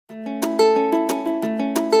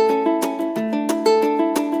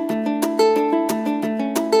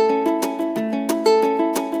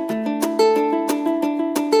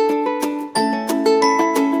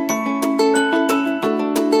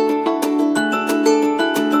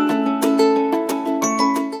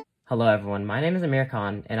Hello everyone, my name is Amir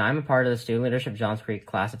Khan, and I'm a part of the Student Leadership Johns Creek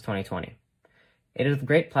Class of 2020. It is with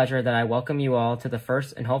great pleasure that I welcome you all to the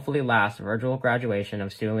first and hopefully last virtual graduation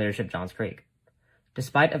of Student Leadership Johns Creek.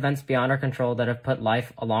 Despite events beyond our control that have put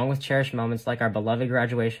life, along with cherished moments like our beloved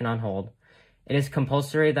graduation, on hold, it is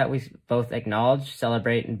compulsory that we both acknowledge,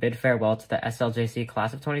 celebrate, and bid farewell to the SLJC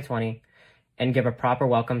Class of 2020 and give a proper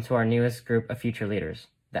welcome to our newest group of future leaders,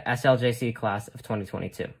 the SLJC Class of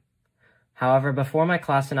 2022. However, before my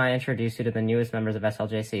class and I introduce you to the newest members of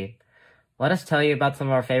SLJC, let us tell you about some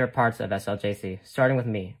of our favorite parts of SLJC, starting with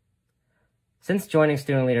me. Since joining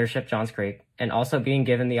Student Leadership Johns Creek, and also being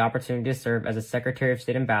given the opportunity to serve as a Secretary of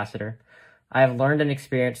State Ambassador, I have learned and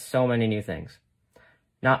experienced so many new things.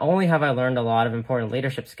 Not only have I learned a lot of important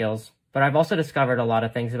leadership skills, but I've also discovered a lot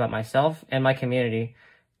of things about myself and my community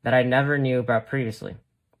that I never knew about previously.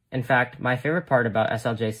 In fact, my favorite part about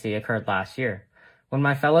SLJC occurred last year, when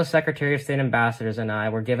my fellow Secretary of State Ambassadors and I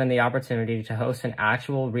were given the opportunity to host an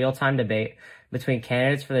actual real-time debate between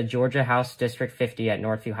candidates for the Georgia House District 50 at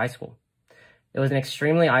Northview High School. It was an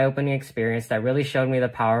extremely eye-opening experience that really showed me the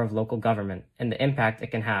power of local government and the impact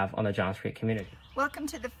it can have on the Johns Creek community. Welcome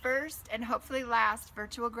to the first and hopefully last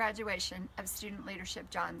virtual graduation of Student Leadership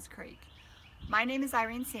Johns Creek. My name is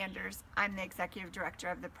Irene Sanders. I'm the Executive Director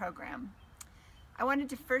of the program. I wanted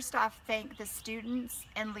to first off thank the students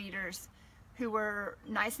and leaders who were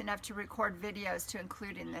nice enough to record videos to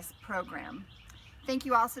include in this program. Thank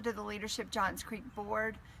you also to the Leadership Johns Creek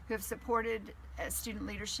Board, who have supported student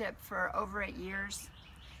leadership for over 8 years.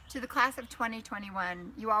 To the class of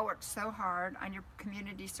 2021, you all worked so hard on your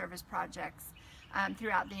community service projects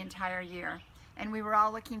throughout the entire year, and we were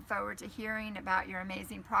all looking forward to hearing about your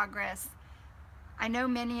amazing progress. I know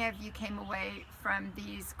many of you came away from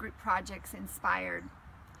these group projects inspired,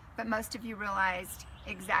 but most of you realized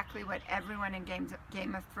exactly what everyone in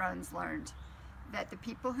Game of Thrones learned, that the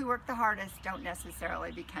people who work the hardest don't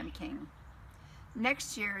necessarily become king.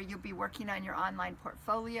 Next year, you'll be working on your online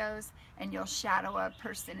portfolios, and you'll shadow a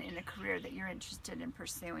person in a career that you're interested in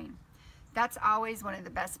pursuing. That's always one of the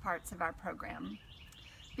best parts of our program.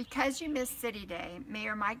 Because you missed City Day,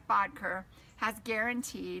 Mayor Mike Bodker has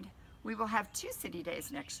guaranteed we will have 2 City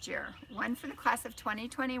Days next year, one for the class of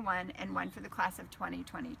 2021 and one for the class of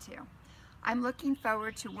 2022. I'm looking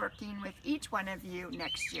forward to working with each one of you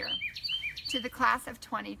next year. To the class of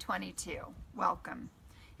 2022, welcome.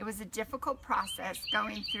 It was a difficult process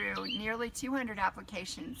going through nearly 200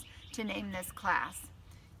 applications to name this class.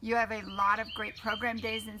 You have a lot of great program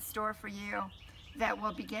days in store for you that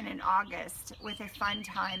will begin in August with a fun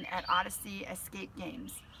time at Odyssey Escape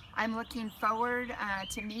Games. I'm looking forward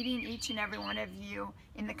to meeting each and every one of you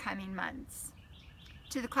in the coming months.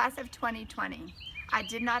 To the class of 2020, I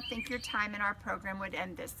did not think your time in our program would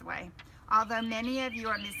end this way. Although many of you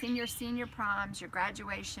are missing your senior proms, your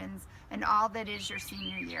graduations, and all that is your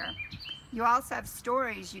senior year. You also have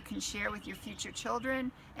stories you can share with your future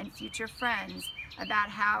children and future friends about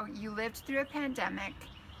how you lived through a pandemic,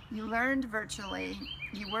 you learned virtually,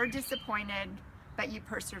 you were disappointed, but you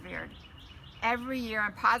persevered. Every year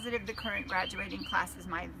I'm positive the current graduating class is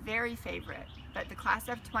my very favorite, but the class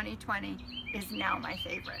of 2020 is now my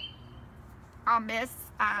favorite. I'll miss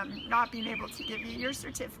not being able to give you your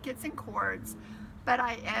certificates and cords, but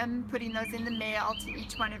I am putting those in the mail to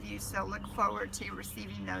each one of you, so look forward to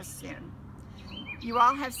receiving those soon. You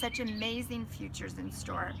all have such amazing futures in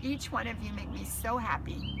store. Each one of you make me so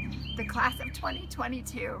happy. The class of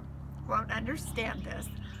 2022 won't understand this,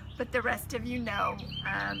 but the rest of you know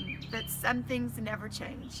that some things never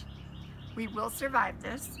change. We will survive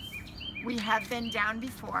this. We have been down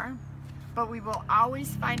before, but we will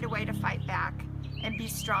always find a way to fight back and be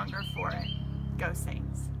stronger for it. Go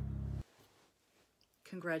Saints.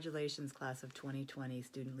 Congratulations, class of 2020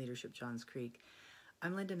 Student Leadership Johns Creek.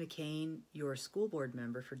 I'm Linda McCain, your school board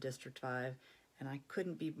member for District 5, and I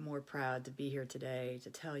couldn't be more proud to be here today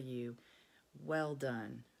to tell you, well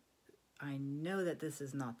done. I know that this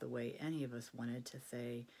is not the way any of us wanted to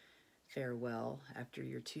say farewell after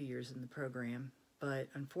your 2 years in the program, but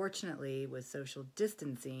unfortunately with social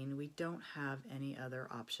distancing, we don't have any other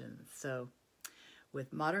options. So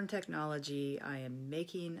with modern technology, I am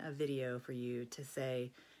making a video for you to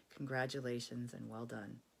say congratulations and well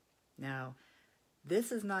done. Now,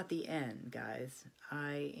 this is not the end, guys.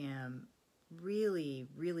 I am really,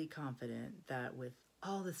 really confident that with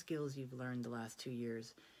all the skills you've learned the last 2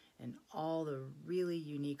 years and all the really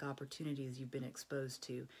unique opportunities you've been exposed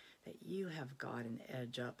to, that you have got an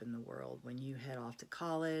edge up in the world when you head off to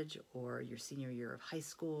college or your senior year of high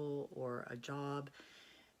school or a job.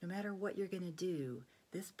 No matter what you're going to do,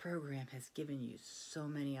 this program has given you so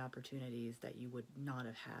many opportunities that you would not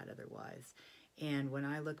have had otherwise. And when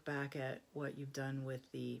I look back at what you've done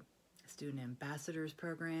with the Student Ambassadors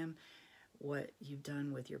Program, what you've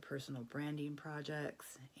done with your personal branding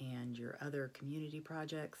projects and your other community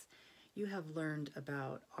projects, you have learned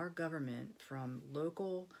about our government from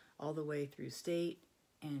local all the way through state,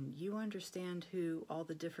 and you understand who all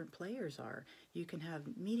the different players are. You can have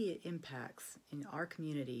immediate impacts in our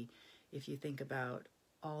community if you think about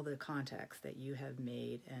all the contacts that you have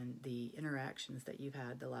made and the interactions that you've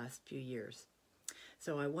had the last few years.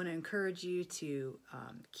 So I want to encourage you to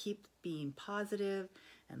keep being positive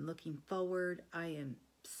and looking forward. I am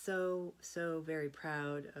so very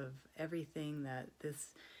proud of everything that this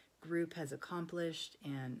group has accomplished,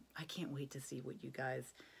 and I can't wait to see what you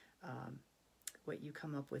guys, what you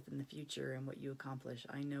come up with in the future and what you accomplish.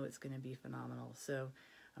 I know it's going to be phenomenal. So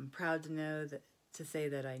I'm proud to know that, to say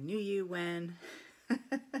that I knew you when,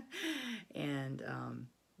 and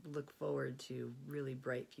look forward to really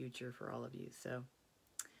bright future for all of you. So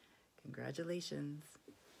congratulations.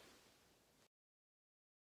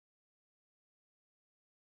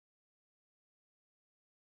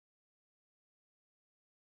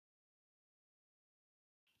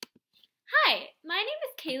 Hi, my name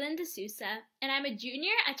is Kaylin D'Souza, and I'm a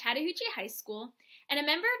junior at Chattahoochee High School and a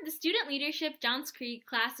member of the Student Leadership Johns Creek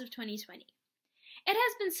Class of 2020. It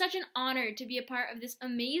has been such an honor to be a part of this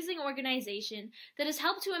amazing organization that has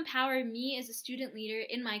helped to empower me as a student leader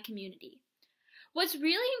in my community. What's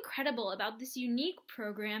really incredible about this unique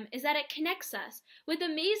program is that it connects us with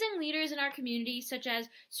amazing leaders in our community, such as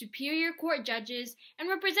Superior Court judges and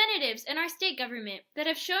representatives in our state government that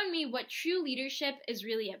have shown me what true leadership is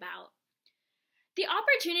really about. The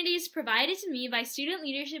opportunities provided to me by Student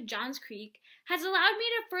Leadership Johns Creek has allowed me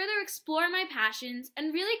to further explore my passions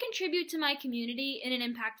and really contribute to my community in an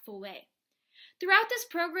impactful way. Throughout this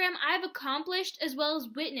program, I have accomplished as well as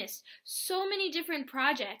witnessed so many different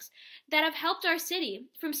projects that have helped our city,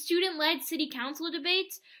 from student-led city council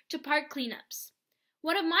debates to park cleanups.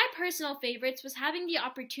 One of my personal favorites was having the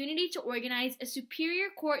opportunity to organize a Superior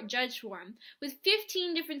Court Judge Forum with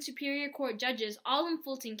 15 different Superior Court judges all in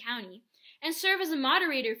Fulton County, and serve as a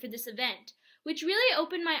moderator for this event, which really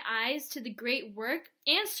opened my eyes to the great work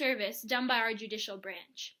and service done by our judicial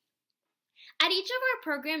branch. At each of our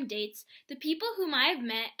program dates, the people whom I have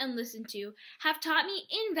met and listened to have taught me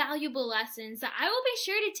invaluable lessons that I will be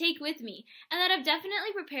sure to take with me and that have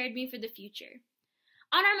definitely prepared me for the future.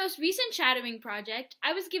 On our most recent shadowing project,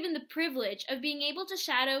 I was given the privilege of being able to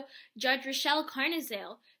shadow Judge Rochelle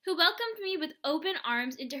Carnazale, who welcomed me with open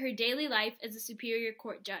arms into her daily life as a Superior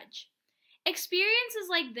Court judge. Experiences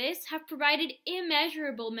like this have provided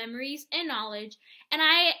immeasurable memories and knowledge, and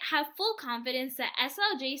I have full confidence that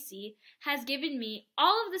SLJC has given me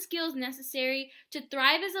all of the skills necessary to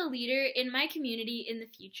thrive as a leader in my community in the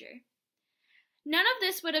future. None of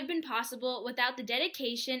this would have been possible without the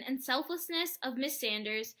dedication and selflessness of Miss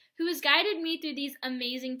Sanders, who has guided me through these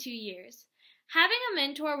amazing 2 years. Having a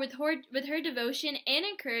mentor with her devotion and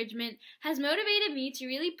encouragement has motivated me to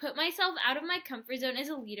really put myself out of my comfort zone as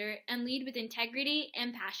a leader and lead with integrity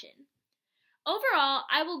and passion. Overall,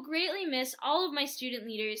 I will greatly miss all of my student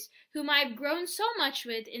leaders, whom I have grown so much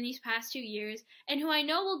with in these past 2 years, and who I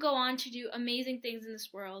know will go on to do amazing things in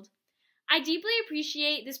this world. I deeply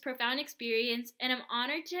appreciate this profound experience, and am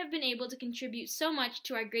honored to have been able to contribute so much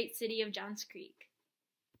to our great city of Johns Creek.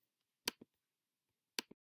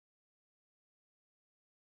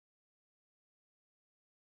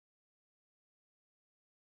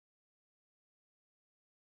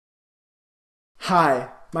 Hi,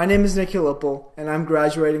 my name is Nikhil Uppal, and I'm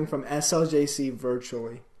graduating from SLJC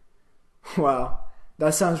virtually. Wow,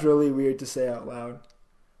 that sounds really weird to say out loud.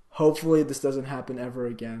 Hopefully this doesn't happen ever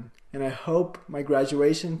again, and I hope my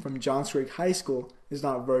graduation from Johns Creek High School is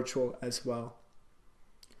not virtual as well.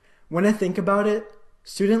 When I think about it,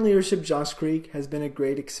 Student Leadership Johns Creek has been a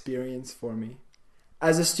great experience for me.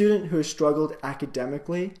 As a student who has struggled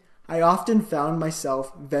academically, I often found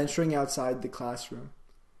myself venturing outside the classroom.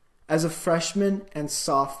 As a freshman and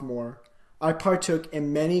sophomore, I partook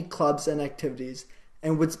in many clubs and activities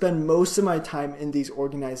and would spend most of my time in these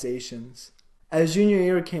organizations. As junior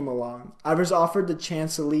year came along, I was offered the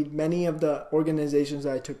chance to lead many of the organizations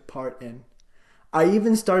that I took part in. I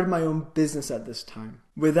even started my own business at this time.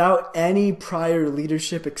 Without any prior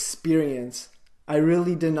leadership experience, I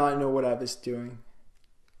really did not know what I was doing.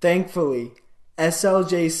 Thankfully,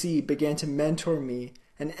 SLJC began to mentor me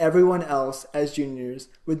and everyone else as juniors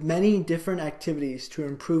with many different activities to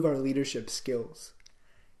improve our leadership skills.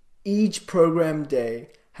 Each program day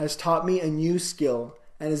has taught me a new skill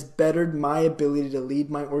and has bettered my ability to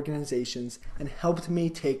lead my organizations and helped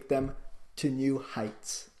me take them to new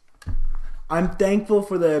heights. I'm thankful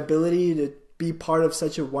for the ability to be part of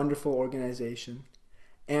such a wonderful organization.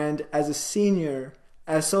 And as a senior,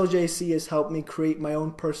 SLJC has helped me create my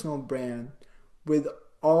own personal brand with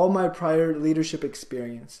all my prior leadership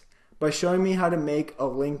experience by showing me how to make a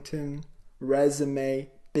LinkedIn,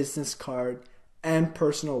 resume, business card, and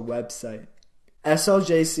personal website.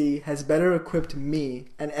 SLJC has better equipped me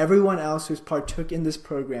and everyone else who's partook in this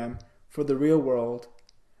program for the real world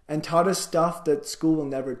and taught us stuff that school will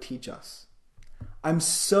never teach us. I'm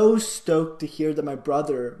so stoked to hear that my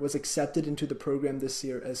brother was accepted into the program this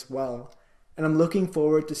year as well, and I'm looking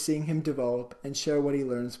forward to seeing him develop and share what he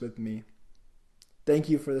learns with me. Thank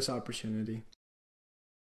you for this opportunity.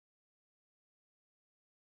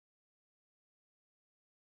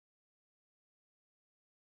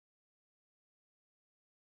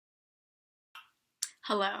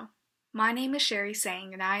 Hello, my name is Sherry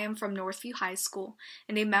Sang and I am from Northview High School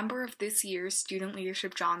and a member of this year's Student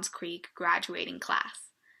Leadership Johns Creek graduating class.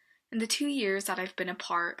 In the 2 years that I've been a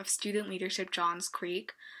part of Student Leadership Johns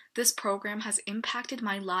Creek, this program has impacted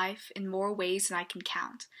my life in more ways than I can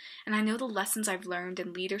count, and I know the lessons I've learned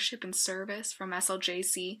in leadership and service from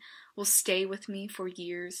SLJC will stay with me for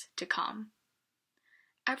years to come.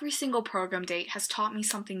 Every single program date has taught me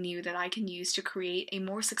something new that I can use to create a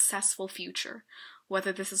more successful future,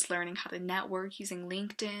 whether this is learning how to network using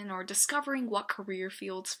LinkedIn or discovering what career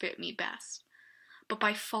fields fit me best. But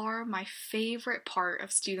by far, my favorite part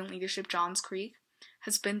of Student Leadership Johns Creek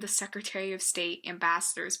has been the Secretary of State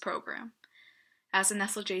Ambassadors program. As an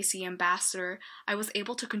SLJC ambassador, I was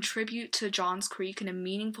able to contribute to Johns Creek in a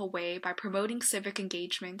meaningful way by promoting civic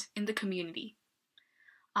engagement in the community.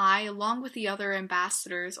 I, along with the other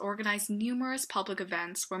ambassadors, organized numerous public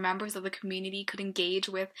events where members of the community could engage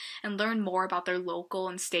with and learn more about their local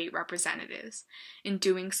and state representatives. In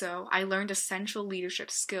doing so, I learned essential leadership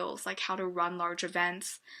skills like how to run large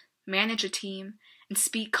events, manage a team, and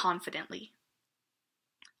speak confidently.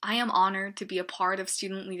 I am honored to be a part of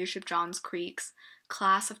Student Leadership Johns Creek's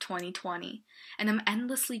class of 2020, and am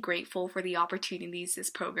endlessly grateful for the opportunities this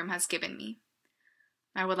program has given me.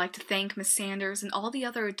 I would like to thank Ms. Sanders and all the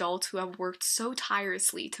other adults who have worked so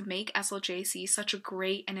tirelessly to make SLJC such a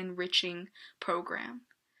great and enriching program.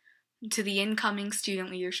 To the incoming Student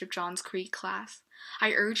Leadership Johns Creek class,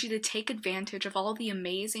 I urge you to take advantage of all the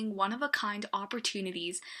amazing, one-of-a-kind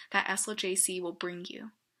opportunities that SLJC will bring you.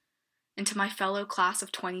 And to my fellow class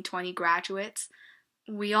of 2020 graduates,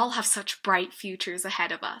 we all have such bright futures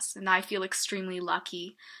ahead of us, and I feel extremely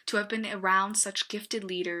lucky to have been around such gifted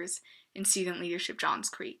leaders in Student Leadership Johns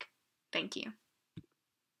Creek. Thank you.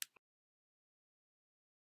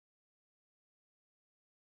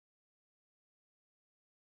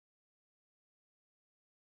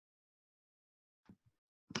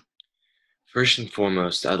 First and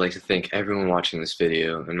foremost, I'd like to thank everyone watching this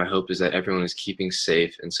video, and my hope is that everyone is keeping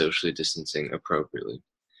safe and socially distancing appropriately.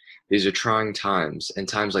 These are trying times, and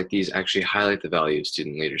times like these actually highlight the value of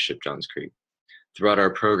student leadership Johns Creek. Throughout our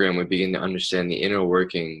program, we begin to understand the inner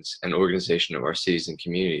workings and organization of our cities and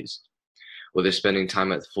communities. Whether spending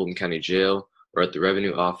time at the Fulton County Jail, or at the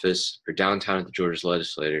Revenue Office, or downtown at the Georgia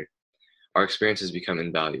Legislature, our experiences become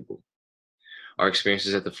invaluable. Our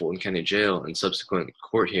experiences at the Fulton County Jail and subsequent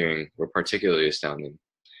court hearing were particularly astounding.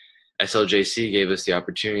 SLJC gave us the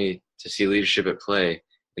opportunity to see leadership at play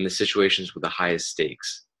in the situations with the highest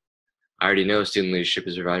stakes. I already know student leadership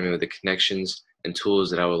is providing me with the connections and tools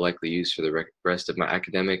that I will likely use for the rest of my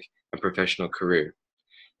academic and professional career.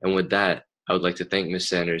 And with that, I would like to thank Ms.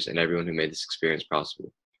 Sanders and everyone who made this experience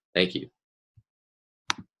possible. Thank you.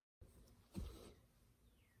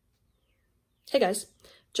 Hey guys,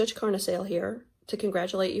 Judge Carnesale here to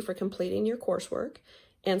congratulate you for completing your coursework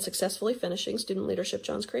and successfully finishing Student Leadership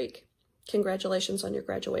Johns Creek. Congratulations on your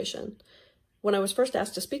graduation. When I was first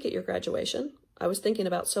asked to speak at your graduation, I was thinking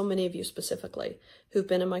about so many of you specifically who've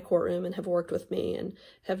been in my courtroom and have worked with me and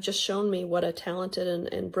have just shown me what a talented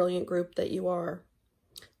and brilliant group that you are.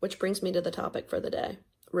 Which brings me to the topic for the day,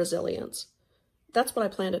 resilience. That's what I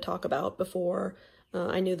planned to talk about before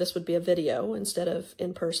I knew this would be a video instead of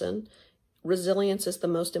in person. Resilience is the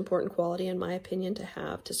most important quality, in my opinion, to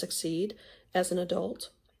have to succeed as an adult,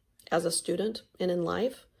 as a student, and in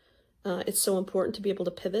life. It's so important to be able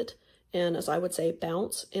to pivot and, as I would say,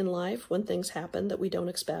 bounce in life when things happen that we don't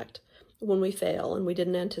expect, when we fail and we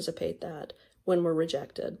didn't anticipate that, when we're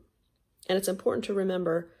rejected. And it's important to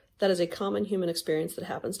remember that is a common human experience that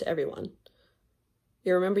happens to everyone.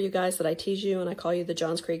 You remember, you guys, that I tease you and I call you the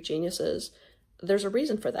Johns Creek geniuses. There's a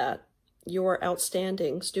reason for that. You're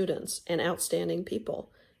outstanding students and outstanding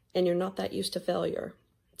people, and you're not that used to failure.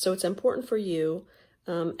 So it's important for you,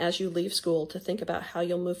 as you leave school, to think about how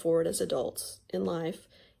you'll move forward as adults in life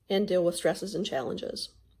and deal with stresses and challenges.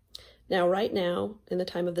 Now, right now, in the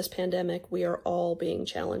time of this pandemic, we are all being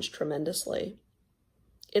challenged tremendously.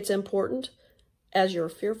 It's important, as you're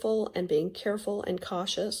fearful and being careful and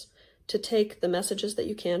cautious, to take the messages that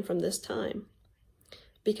you can from this time.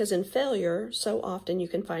 Because in failure, so often you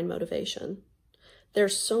can find motivation.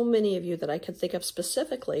 There's so many of you that I could think of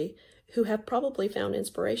specifically who have probably found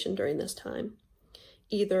inspiration during this time,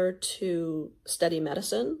 either to study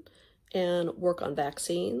medicine and work on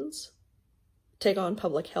vaccines, take on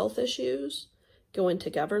public health issues, go into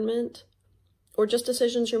government, or just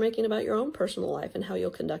decisions you're making about your own personal life and how you'll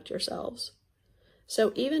conduct yourselves.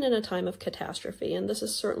 So even in a time of catastrophe, and this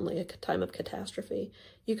is certainly a time of catastrophe,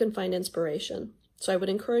 you can find inspiration. So I would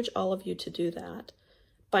encourage all of you to do that.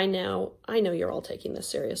 By now, I know you're all taking this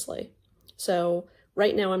seriously. So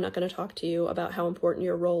right now, I'm not going to talk to you about how important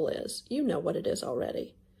your role is. You know what it is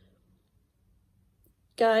already.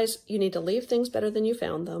 Guys, you need to leave things better than you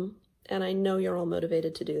found them. And I know you're all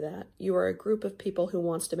motivated to do that. You are a group of people who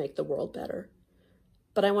wants to make the world better.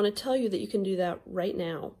 But I want to tell you that you can do that right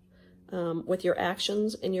now with your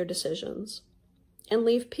actions and your decisions, and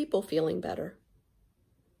leave people feeling better.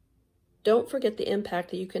 Don't forget the impact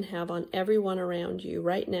that you can have on everyone around you.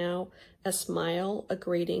 Right now, a smile, a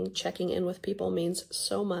greeting, checking in with people means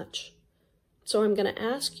so much. So I'm going to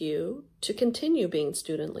ask you to continue being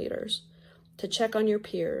student leaders, to check on your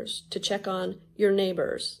peers, to check on your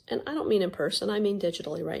neighbors. And I don't mean in person, I mean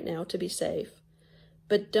digitally right now, to be safe.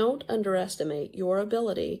 But don't underestimate your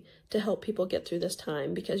ability to help people get through this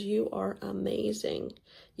time, because you are amazing.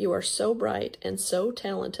 You are so bright and so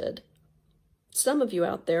talented. Some of you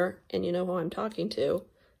out there, and you know who I'm talking to,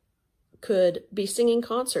 could be singing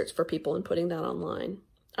concerts for people and putting that online.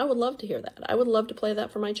 I would love to hear that. I would love to play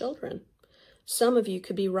that for my children. Some of you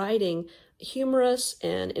could be writing humorous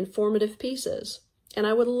and informative pieces, and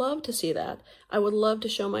I would love to see that. I would love to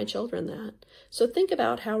show my children that. So think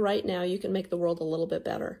about how right now you can make the world a little bit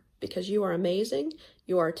better, because you are amazing,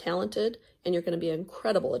 you are talented, and you're going to be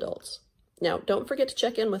incredible adults. Now, don't forget to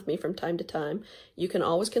check in with me from time to time. You can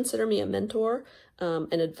always consider me a mentor,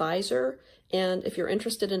 an advisor, and if you're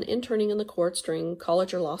interested in interning in the courts during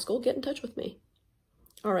college or law school, get in touch with me.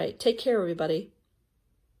 All right, take care, everybody.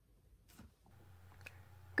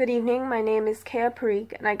 Good evening, my name is Kea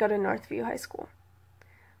Parikh, and I go to Northview High School.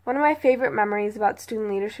 One of my favorite memories about Student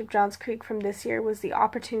Leadership Johns Creek from this year was the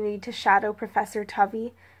opportunity to shadow Professor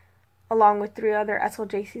Tuvey, along with 3 other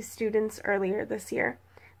SLJC students earlier this year.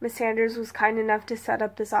 Ms. Sanders was kind enough to set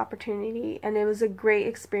up this opportunity, and it was a great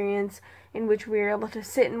experience in which we were able to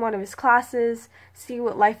sit in one of his classes, see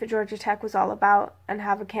what life at Georgia Tech was all about, and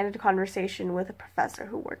have a candid conversation with a professor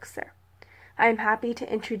who works there. I am happy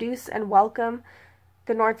to introduce and welcome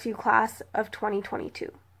the Northview class of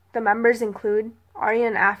 2022. The members include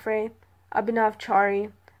Aryan Afre, Abhinav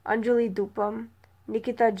Chari, Anjali Dupam,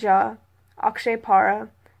 Nikita Jha, Akshay Para,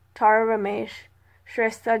 Tara Ramesh,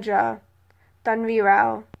 Shrestha Jha, Tanvi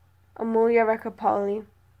Rao, Amulya Rakapalli,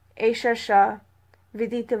 Aisha Shah,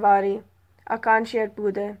 Vidhi Tiwari, Akanshi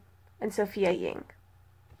Atbude, and Sophia Ying.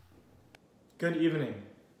 Good evening.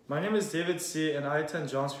 My name is David C. and I attend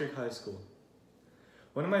Johns Creek High School.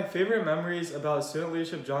 One of my favorite memories about Student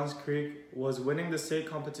Leadership Johns Creek was winning the state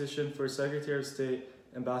competition for Secretary of State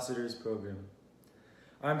Ambassadors Program.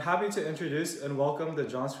 I'm happy to introduce and welcome the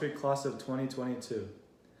Johns Creek class of 2022.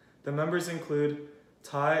 The members include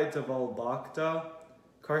Ty Devalbakta,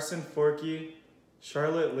 Carson Forkey,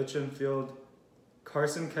 Charlotte Litchenfield,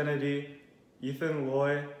 Carson Kennedy, Ethan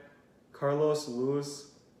Loy, Carlos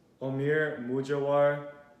Luz, Omir Mujawar,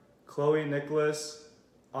 Chloe Nicholas,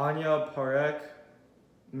 Anya Parek,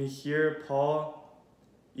 Mihir Paul,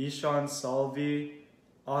 Ishan Salvi,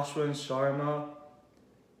 Ashwin Sharma,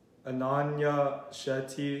 Ananya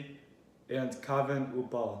Shetty, and Kavan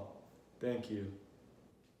Upal. Thank you.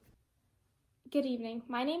 Good evening.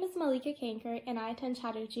 My name is Malika Kanker, and I attend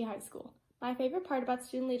Chattahoochee High School. My favorite part about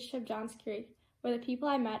Student Leadership Johns Creek were the people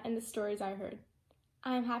I met and the stories I heard.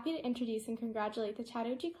 I am happy to introduce and congratulate the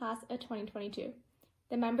Chattahoochee class of 2022.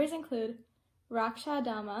 The members include Raksha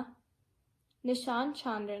Dama, Nishan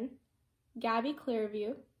Chandran, Gabby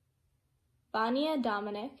Clearview, Vania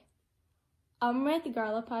Dominic, Amrit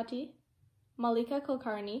Garlapati, Malika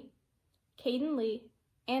Kulkarni, Caden Lee,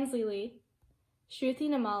 Ansley Lee, Shruti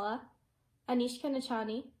Namala, Anishka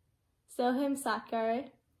Nachani, Sohim Satkare,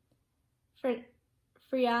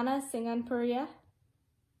 Friana Singanpuria,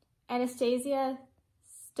 Anastasia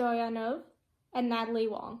Stoyanov, and Natalie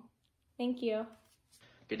Wong. Thank you.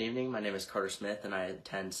 Good evening, my name is Carter Smith and I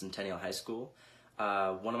attend Centennial High School.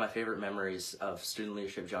 One of my favorite memories of Student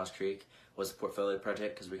Leadership Johns Creek was the portfolio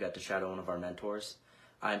project because we got to shadow one of our mentors.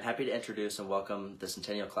 I'm happy to introduce and welcome the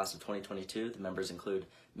Centennial Class of 2022. The members include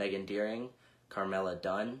Megan Deering, Carmela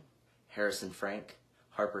Dunn, Harrison Frank,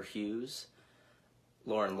 Harper Hughes,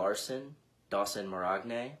 Lauren Larson, Dawson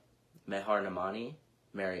Maragne, Mehar Namani,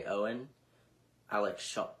 Mary Owen,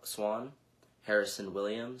 Alex Swan, Harrison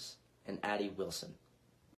Williams, and Addie Wilson.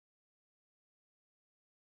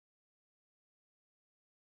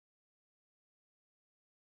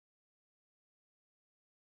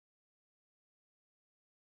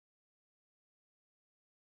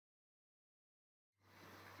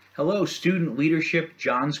 Hello, Student Leadership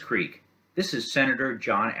Johns Creek. This is Senator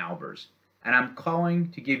John Albers, and I'm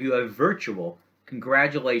calling to give you a virtual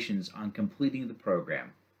congratulations on completing the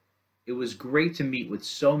program. It was great to meet with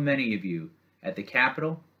so many of you at the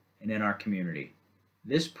Capitol and in our community.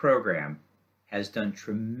 This program has done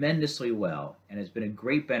tremendously well and has been a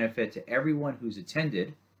great benefit to everyone who's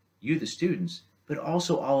attended, you the students, but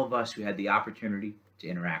also all of us who had the opportunity to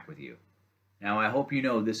interact with you. Now, I hope you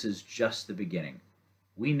know this is just the beginning.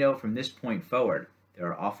 We know from this point forward there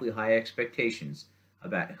are awfully high expectations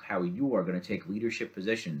about how you are going to take leadership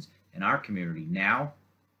positions in our community now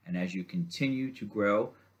and as you continue to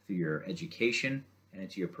grow through your education and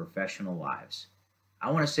into your professional lives.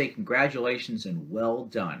 I want to say congratulations and well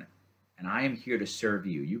done, and I am here to serve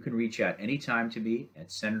you. You can reach out anytime to me at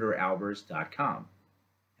senatoralbers.com.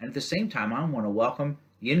 And at the same time, I want to welcome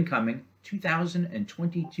the incoming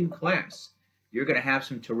 2022 class. You're going to have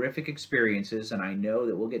some terrific experiences, and I know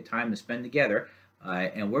that we'll get time to spend together,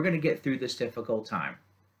 and we're going to get through this difficult time.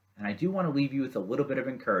 And I do want to leave you with a little bit of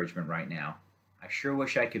encouragement right now. I sure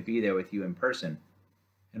wish I could be there with you in person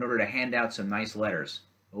in order to hand out some nice letters,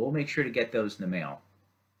 but we'll make sure to get those in the mail.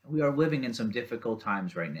 We are living in some difficult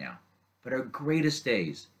times right now, but our greatest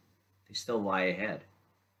days, they still lie ahead,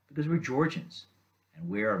 because we're Georgians, and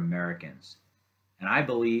we're Americans. And I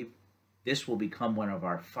believe this will become one of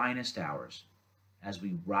our finest hours as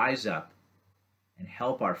we rise up and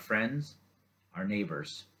help our friends, our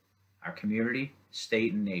neighbors, our community,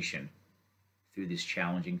 state, and nation through these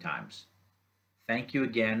challenging times. Thank you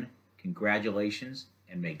again, congratulations,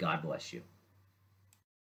 and may God bless you.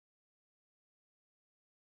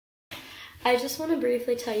 I just want to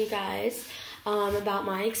briefly tell you guys about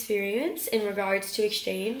my experience in regards to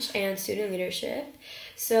exchange and student leadership.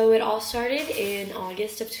 So it all started in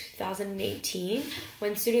August of 2018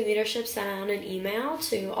 when student leadership sent out an email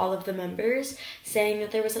to all of the members saying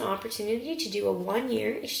that there was an opportunity to do a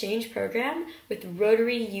one-year exchange program with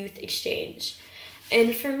Rotary Youth Exchange.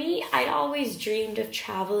 And for me, I'd always dreamed of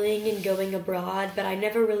traveling and going abroad, but I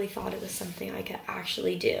never really thought it was something I could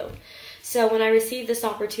actually do. So when I received this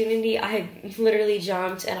opportunity, I literally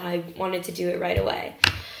jumped and I wanted to do it right away.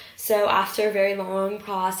 So after a very long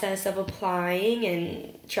process of applying,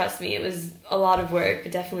 and trust me, it was a lot of work,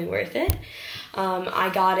 but definitely worth it, I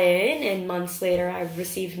got in, and months later I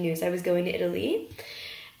received news I was going to Italy.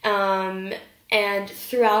 And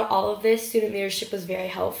throughout all of this, student leadership was very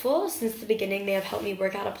helpful. Since the beginning, they have helped me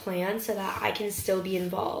work out a plan so that I can still be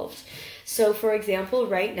involved. So for example,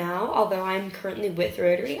 right now, although I'm currently with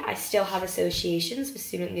Rotary, I still have associations with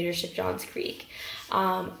Student Leadership Johns Creek.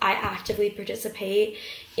 I actively participate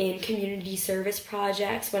in community service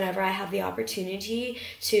projects whenever I have the opportunity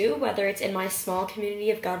to, whether it's in my small community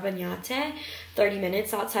of Garbagnate, 30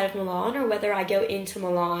 minutes outside of Milan, or whether I go into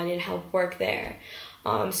Milan and help work there.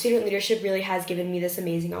 Student leadership really has given me this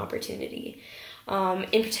amazing opportunity.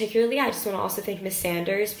 In particularly, I just want to also thank Miss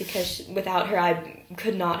Sanders, because without her, I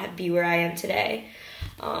could not be where I am today.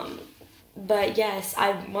 But yes,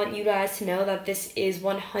 I want you guys to know that this is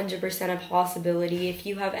 100% a possibility. If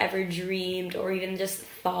you have ever dreamed or even just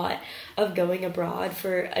thought of going abroad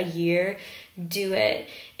for a year, do it.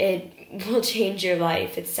 It will change your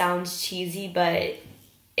life. It sounds cheesy, but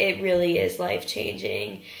it really is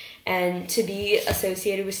life-changing. And to be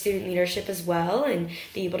associated with student leadership as well and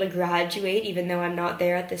be able to graduate even though I'm not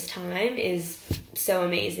there at this time is so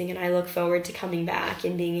amazing, and I look forward to coming back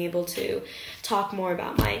and being able to talk more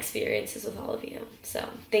about my experiences with all of you. So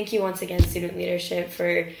thank you once again, student leadership,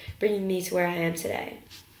 for bringing me to where I am today.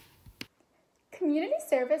 Community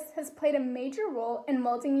service has played a major role in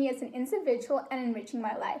molding me as an individual and enriching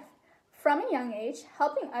my life. From a young age,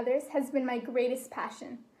 helping others has been my greatest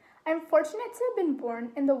passion. I'm fortunate to have been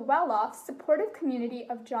born in the well-off, supportive community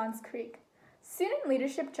of Johns Creek. Student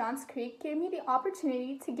Leadership Johns Creek gave me the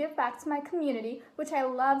opportunity to give back to my community, which I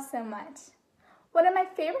love so much. One of my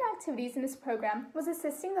favorite activities in this program was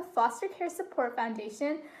assisting the Foster Care Support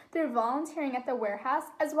Foundation through volunteering at the warehouse,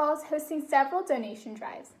 as well as hosting several donation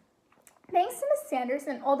drives. Thanks to Ms. Sanders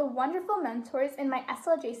and all the wonderful mentors in my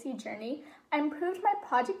SLJC journey, I improved my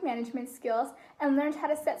project management skills and learned how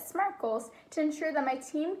to set SMART goals to ensure that my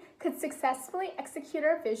team could successfully execute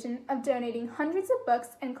our vision of donating hundreds of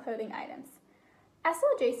books and clothing items.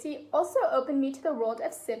 SLJC also opened me to the world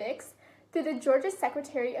of civics through the Georgia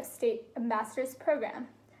Secretary of State Ambassadors Program.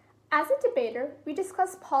 As a debater, we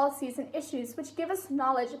discuss policies and issues which give us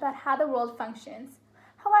knowledge about how the world functions.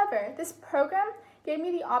 However, this program gave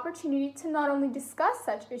me the opportunity to not only discuss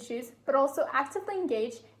such issues, but also actively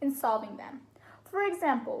engage in solving them. For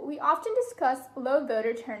example, we often discuss low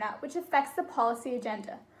voter turnout, which affects the policy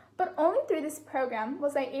agenda. But only through this program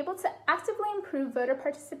was I able to actively improve voter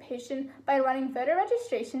participation by running voter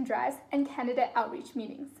registration drives and candidate outreach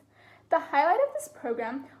meetings. The highlight of this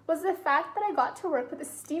program was the fact that I got to work with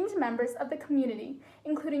esteemed members of the community,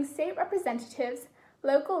 including state representatives,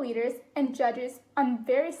 local leaders, and judges on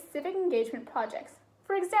various civic engagement projects.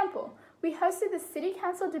 For example, we hosted the City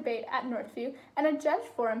Council debate at Northview and a judge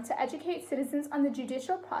forum to educate citizens on the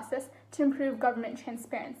judicial process to improve government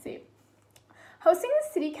transparency. Hosting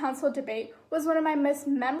the City Council debate was one of my most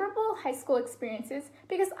memorable high school experiences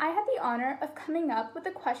because I had the honor of coming up with the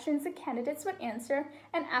questions the candidates would answer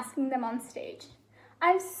and asking them on stage.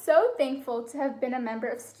 I'm so thankful to have been a member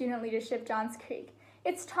of Student Leadership Johns Creek.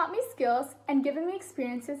 It's taught me skills and given me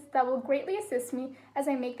experiences that will greatly assist me as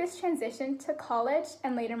I make this transition to college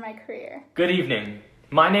and later my career. Good evening.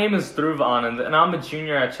 My name is Dhruv Anand and I'm a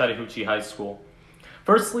junior at Chattahoochee High School.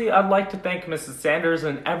 Firstly, I'd like to thank Mrs. Sanders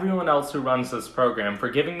and everyone else who runs this program for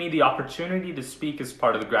giving me the opportunity to speak as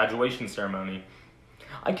part of the graduation ceremony.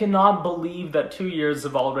 I cannot believe that 2 years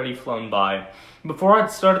have already flown by. Before I'd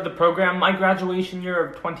started the program, my graduation year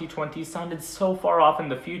of 2020 sounded so far off in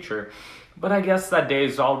the future, but I guess that day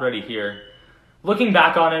is already here. Looking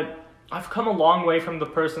back on it, I've come a long way from the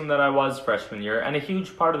person that I was freshman year, and a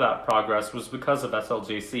huge part of that progress was because of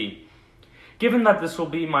SLJC. Given that this will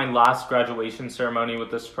be my last graduation ceremony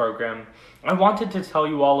with this program, I wanted to tell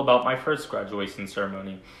you all about my first graduation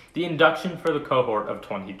ceremony, the induction for the cohort of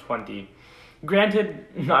 2020. Granted,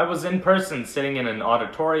 I was in person sitting in an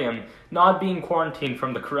auditorium, not being quarantined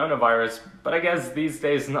from the coronavirus, but I guess these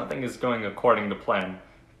days nothing is going according to plan.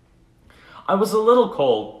 I was a little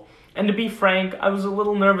cold, and to be frank, I was a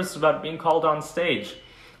little nervous about being called on stage.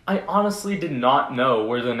 I honestly did not know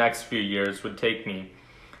where the next few years would take me.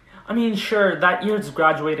 I mean, sure, that year's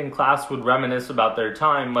graduating class would reminisce about their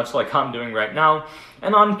time, much like I'm doing right now,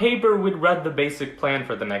 and on paper we'd read the basic plan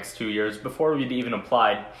for the next 2 years before we'd even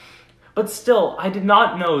applied. But still, I did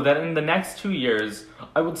not know that in the next 2 years,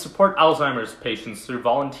 I would support Alzheimer's patients through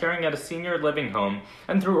volunteering at a senior living home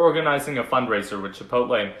and through organizing a fundraiser with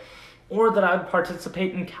Chipotle, or that I would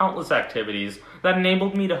participate in countless activities that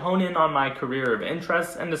enabled me to hone in on my career of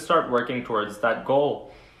interest and to start working towards that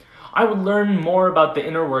goal. I would learn more about the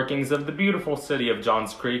inner workings of the beautiful city of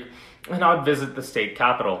Johns Creek, and I would visit the state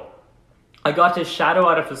capitol. I got to shadow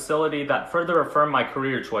at a facility that further affirmed my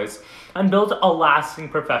career choice and built a lasting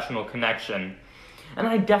professional connection. And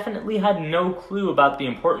I definitely had no clue about the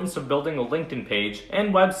importance of building a LinkedIn page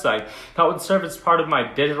and website that would serve as part of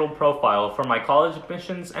my digital profile for my college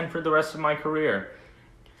admissions and for the rest of my career.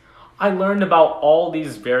 I learned about all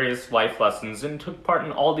these various life lessons and took part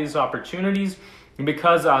in all these opportunities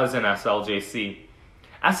because I was in SLJC.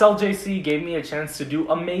 SLJC gave me a chance to do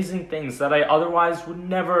amazing things that I otherwise would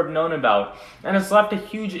never have known about, and has left a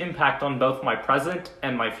huge impact on both my present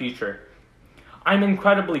and my future. I'm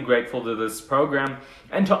incredibly grateful to this program,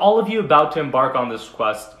 and to all of you about to embark on this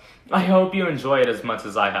quest. I hope you enjoy it as much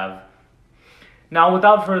as I have. Now,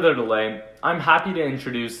 without further delay, I'm happy to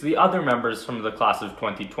introduce the other members from the class of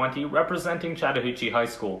 2020 representing Chattahoochee High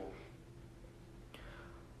School.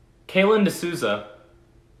 Kaylin D'Souza,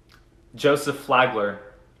 Joseph Flagler,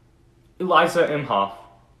 Eliza Imhoff,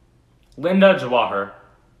 Linda Jawahar,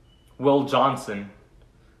 Will Johnson,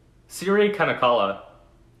 Siri Kanakala,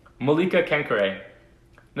 Malika Kenkare,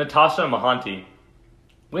 Natasha Mahanti,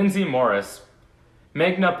 Lindsay Morris,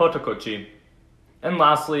 Meghna Potokochi, and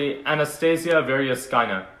lastly, Anastasia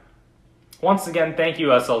Veryaskina. Once again, thank you,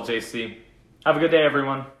 SLJC. Have a good day,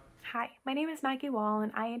 everyone. Hi, my name is Maggie Wall,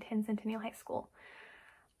 and I attend Centennial High School.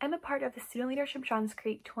 I'm a part of the Student Leadership Johns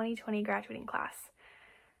Creek 2020 graduating class.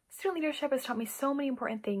 Student leadership has taught me so many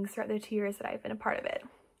important things throughout the 2 years that I've been a part of it.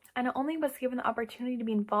 I not only was given the opportunity to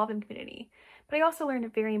be involved in the community, but I also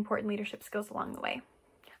learned very important leadership skills along the way.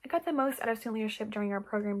 I got the most out of student leadership during our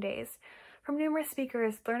program days. From numerous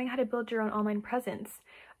speakers, learning how to build your own online presence,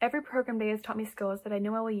 every program day has taught me skills that I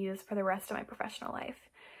know I will use for the rest of my professional life.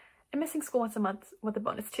 And missing school once a month was a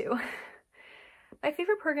bonus too. My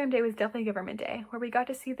favorite program day was definitely Government Day, where we got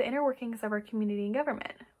to see the inner workings of our community and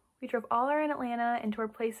government. We drove all around Atlanta and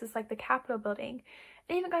toured places like the Capitol building,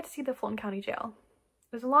 and even got to see the Fulton County Jail.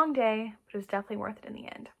 It was a long day, but it was definitely worth it in the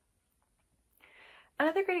end.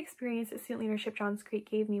 Another great experience that Student Leadership Johns Creek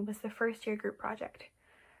gave me was the first year group project.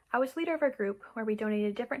 I was leader of our group where we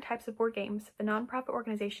donated different types of board games to the nonprofit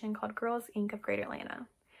organization called Girls Inc. of Greater Atlanta.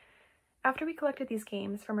 After we collected these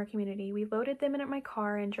games from our community, we loaded them in my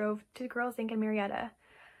car and drove to Girls Inc. in Marietta.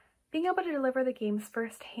 Being able to deliver the games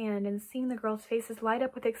firsthand and seeing the girls' faces light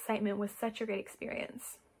up with excitement was such a great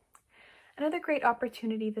experience. Another great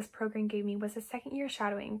opportunity this program gave me was a second-year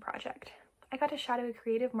shadowing project. I got to shadow a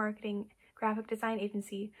creative marketing graphic design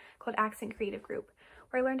agency called Accent Creative Group,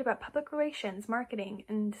 where I learned about public relations, marketing,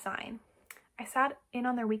 and design. I sat in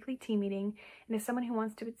on their weekly team meeting, and as someone who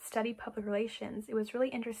wants to study public relations, it was really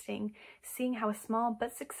interesting seeing how a small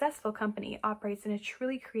but successful company operates in a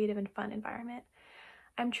truly creative and fun environment.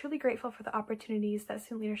 I'm truly grateful for the opportunities that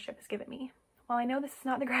student leadership has given me. While I know this is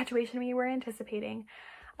not the graduation we were anticipating,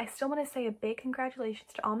 I still want to say a big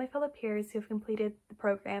congratulations to all my fellow peers who have completed the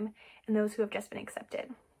program and those who have just been accepted.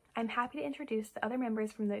 I'm happy to introduce the other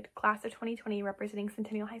members from the class of 2020 representing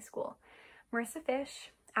Centennial High School: Marissa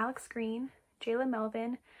Fish, Alex Green, Jayla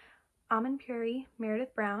Melvin, Amin Puri,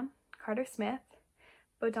 Meredith Brown, Carter Smith,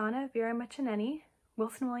 Bodana Vera Machineni,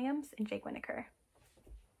 Wilson Williams, and Jake Winokur.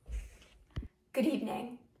 Good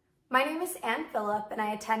evening. My name is Ann Phillip and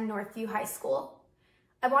I attend Northview High School.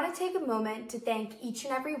 I want to take a moment to thank each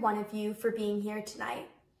and every one of you for being here tonight.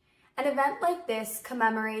 An event like this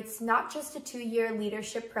commemorates not just a 2-year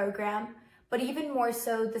leadership program, but even more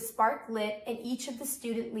so the spark lit in each of the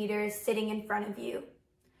student leaders sitting in front of you.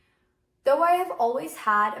 Though I have always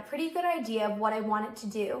had a pretty good idea of what I wanted to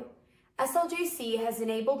do, SLJC has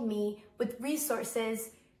enabled me with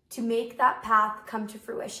resources to make that path come to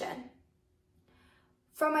fruition.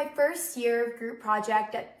 From my first year of group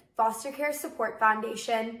project at Foster Care Support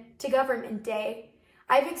Foundation to Government Day,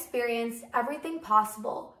 I've experienced everything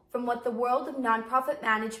possible from what the world of nonprofit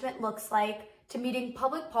management looks like to meeting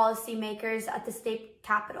public policy makers at the state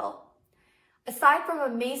capitol. Aside from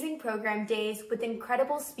amazing program days with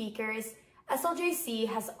incredible speakers, SLJC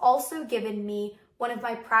has also given me one of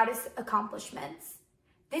my proudest accomplishments.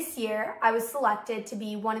 This year, I was selected to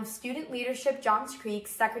be one of Student Leadership Johns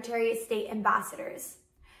Creek's Secretary of State ambassadors.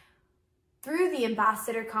 Through the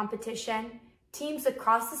ambassador competition, teams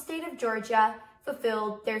across the state of Georgia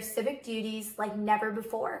fulfilled their civic duties like never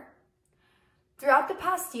before. Throughout the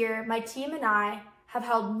past year, my team and I have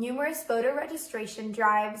held numerous voter registration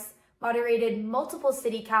drives, moderated multiple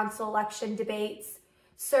city council election debates,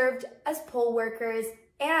 served as poll workers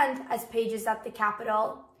and as pages at the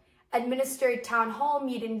Capitol, administered town hall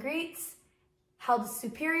meet and greets, held a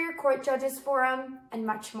Superior Court Judges Forum, and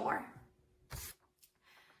much more.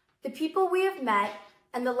 The people we have met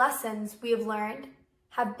and the lessons we have learned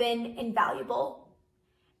have been invaluable.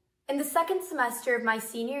 In the second semester of my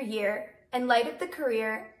senior year, in light of the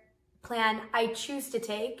career plan I choose to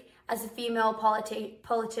take as a female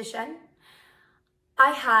politician,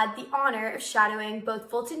 I had the honor of shadowing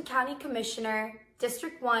both Fulton County Commissioner,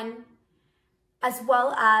 District 1, as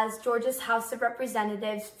well as Georgia's House of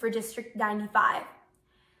Representatives for District 95.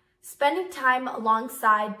 Spending time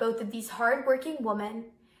alongside both of these hard-working women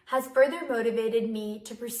has further motivated me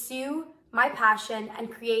to pursue my passion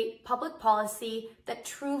and create public policy that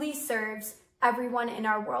truly serves everyone in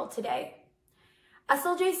our world today.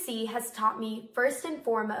 SLJC has taught me first and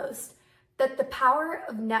foremost that the power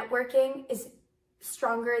of networking is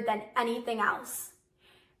stronger than anything else.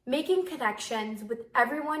 Making connections with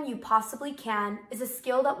everyone you possibly can is a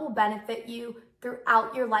skill that will benefit you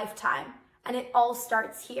throughout your lifetime, and it all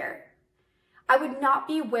starts here. I would not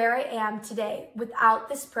be where I am today without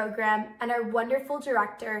this program and our wonderful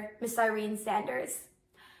director, Miss Irene Sanders,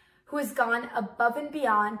 who has gone above and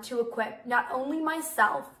beyond to equip not only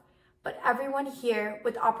myself, but everyone here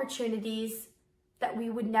with opportunities that we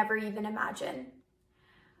would never even imagine.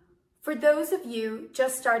 For those of you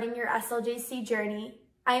just starting your SLJC journey,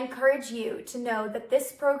 I encourage you to know that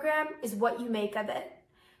this program is what you make of it.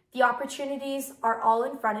 The opportunities are all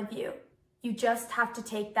in front of you. You just have to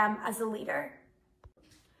take them as a leader.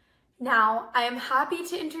 Now, I am happy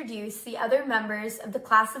to introduce the other members of the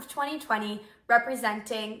class of 2020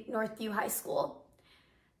 representing Northview High School.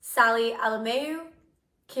 Sally Alameu,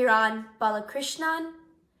 Kiran Balakrishnan,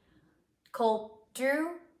 Cole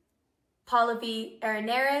Drew, Pallavi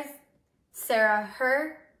Arenares, Sarah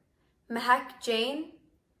Herr, Mehak Jain,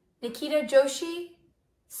 Nikita Joshi,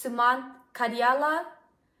 Sumant Kadiala,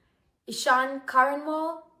 Ishan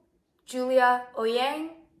Karanwal, Julia Oyang,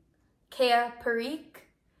 Kea Parikh,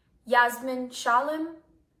 Yasmin Shalim,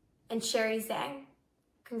 and Sherry Zhang.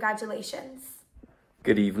 Congratulations.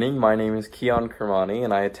 Good evening, my name is Keon Kermani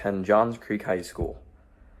and I attend Johns Creek High School.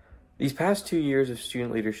 These past 2 years of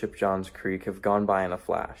student leadership Johns Creek have gone by in a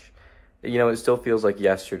flash. You know, it still feels like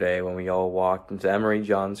yesterday when we all walked into Emory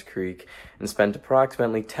Johns Creek and spent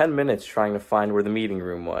approximately 10 minutes trying to find where the meeting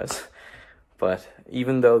room was. But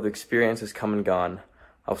even though the experience has come and gone,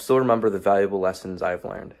 I'll still remember the valuable lessons I've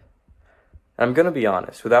learned. And I'm going to be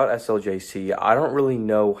honest, without SLJC, I don't really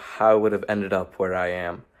know how I would have ended up where I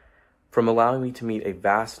am. From allowing me to meet a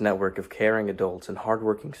vast network of caring adults and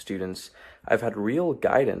hardworking students, I've had real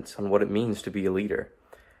guidance on what it means to be a leader.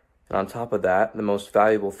 And on top of that, the most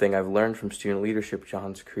valuable thing I've learned from student leadership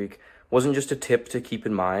Johns Creek wasn't just a tip to keep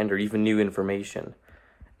in mind or even new information.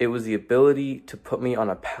 It was the ability to put me on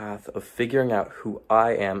a path of figuring out who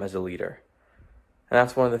I am as a leader. And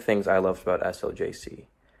that's one of the things I loved about SLJC.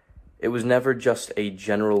 It was never just a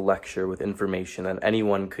general lecture with information that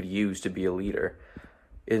anyone could use to be a leader.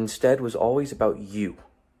 It instead was always about you,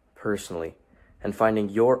 personally, and finding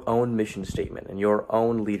your own mission statement and your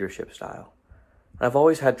own leadership style. And I've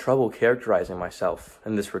always had trouble characterizing myself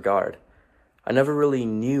in this regard. I never really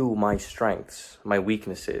knew my strengths, my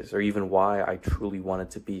weaknesses, or even why I truly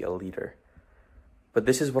wanted to be a leader. But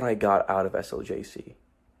this is what I got out of SLJC.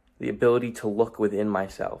 The ability to look within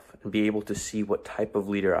myself and be able to see what type of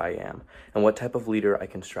leader I am and what type of leader I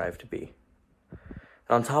can strive to be.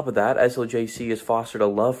 On top of that, SLJC has fostered a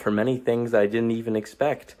love for many things that I didn't even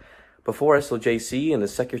expect. Before SLJC and the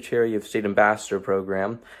Secretary of State Ambassador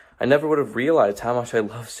program, I never would have realized how much I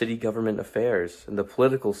love city government affairs and the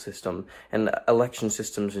political system and election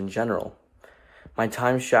systems in general. My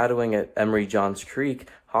time shadowing at Emory Johns Creek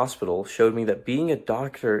Hospital showed me that being a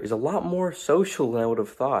doctor is a lot more social than I would have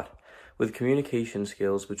thought, with communication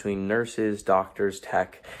skills between nurses, doctors,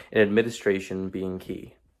 tech, and administration being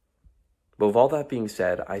key. But with all that being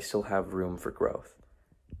said, I still have room for growth.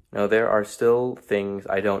 Now, there are still things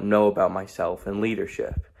I don't know about myself and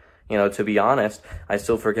leadership. You know, to be honest, I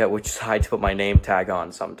still forget which side to put my name tag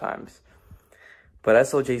on sometimes. But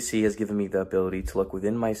SLJC has given me the ability to look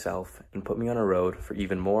within myself and put me on a road for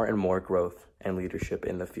even more and more growth and leadership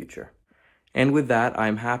in the future. And with that,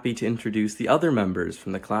 I'm happy to introduce the other members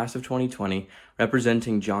from the class of 2020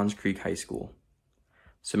 representing Johns Creek High School.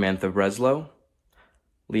 Samantha Breslow,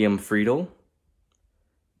 Liam Friedel,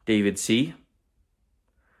 David C.,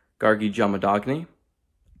 Gargi Jamadagni,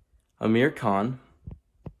 Amir Khan,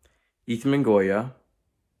 Ethan Mingoya,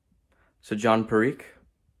 Sajan Parikh,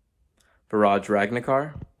 Viraj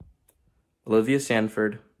Ragnakar, Olivia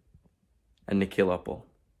Sanford, and Nikhil Uppal.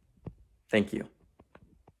 Thank you.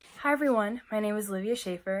 Hi everyone, my name is Olivia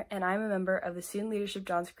Schaefer and I'm a member of the Student Leadership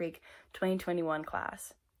Johns Creek 2021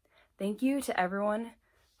 class. Thank you to everyone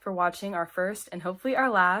for watching our first and hopefully our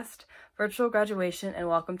last virtual graduation, and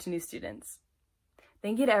welcome to new students.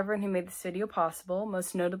 Thank you to everyone who made this video possible,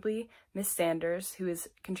 most notably Ms. Sanders, who has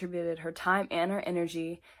contributed her time and her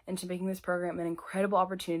energy into making this program an incredible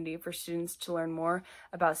opportunity for students to learn more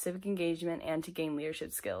about civic engagement and to gain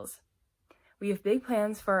leadership skills. We have big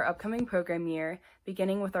plans for our upcoming program year,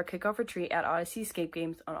 beginning with our kickoff retreat at Odyssey Escape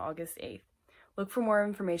Games on August 8th. Look for more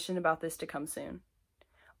information about this to come soon.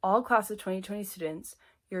 All class of 2020 students,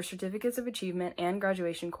 your certificates of achievement and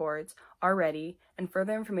graduation cords are ready, and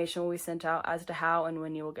further information will be sent out as to how and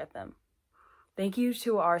when you will get them. Thank you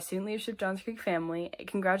to our Student Leadership Johns Creek family, and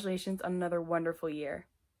congratulations on another wonderful year.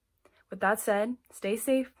 With that said, stay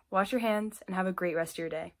safe, wash your hands, and have a great rest of your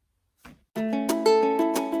day.